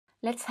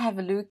Let's have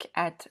a look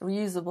at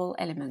reusable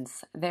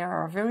elements. They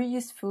are very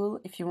useful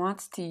if you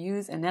want to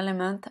use an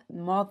element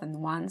more than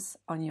once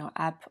on your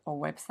app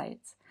or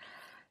website.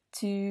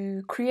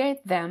 To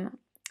create them,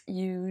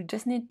 you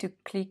just need to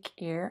click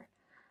here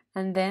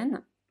and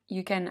then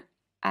you can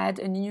add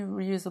a new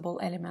reusable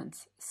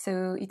element.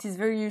 So it is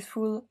very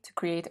useful to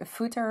create a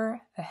footer,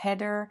 a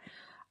header,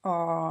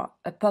 or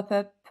a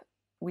pop-up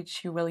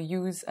which you will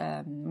use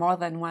more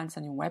than once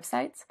on your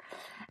website.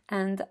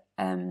 And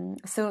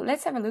so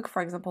let's have a look,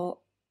 for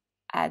example,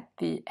 at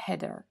the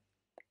header.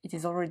 It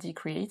is already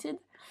created.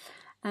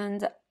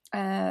 And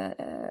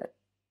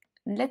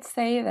let's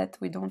say that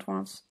we don't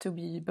want to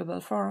be bubble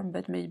form,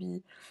 but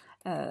maybe,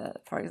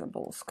 for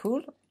example,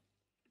 school.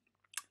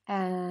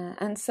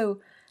 And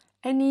so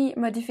any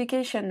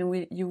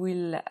modification you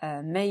will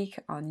make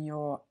on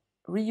your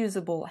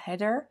reusable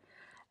header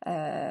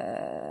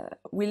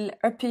will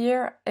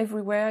appear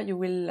everywhere you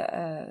will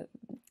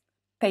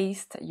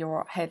paste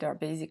your header,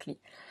 basically.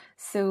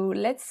 So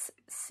let's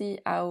see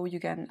how you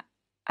can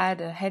add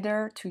a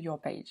header to your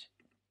page.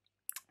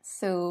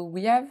 So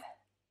we have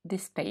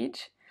this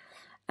page,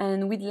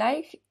 and we'd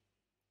like,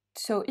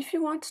 so if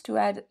you want to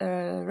add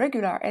a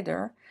regular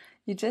header,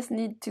 you just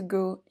need to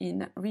go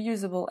in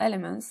Reusable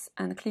Elements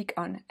and click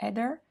on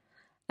Header,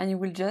 and you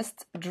will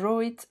just draw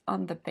it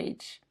on the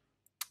page.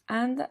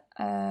 And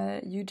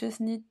you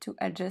just need to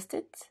adjust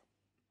it,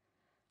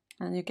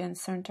 and you can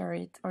center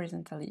it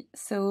horizontally.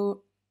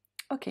 So,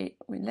 okay,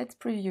 let's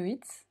preview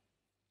it.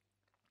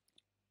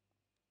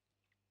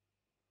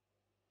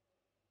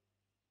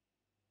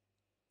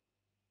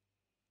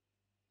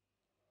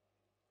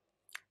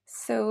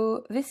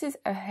 So this is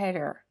a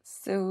header.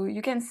 So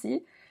you can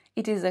see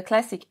it is a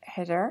classic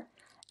header.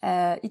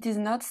 It is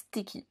not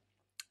sticky.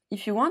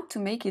 If you want to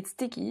make it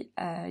sticky,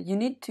 you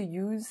need to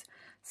use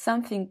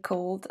something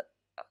called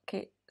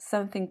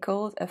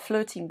a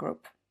floating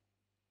group.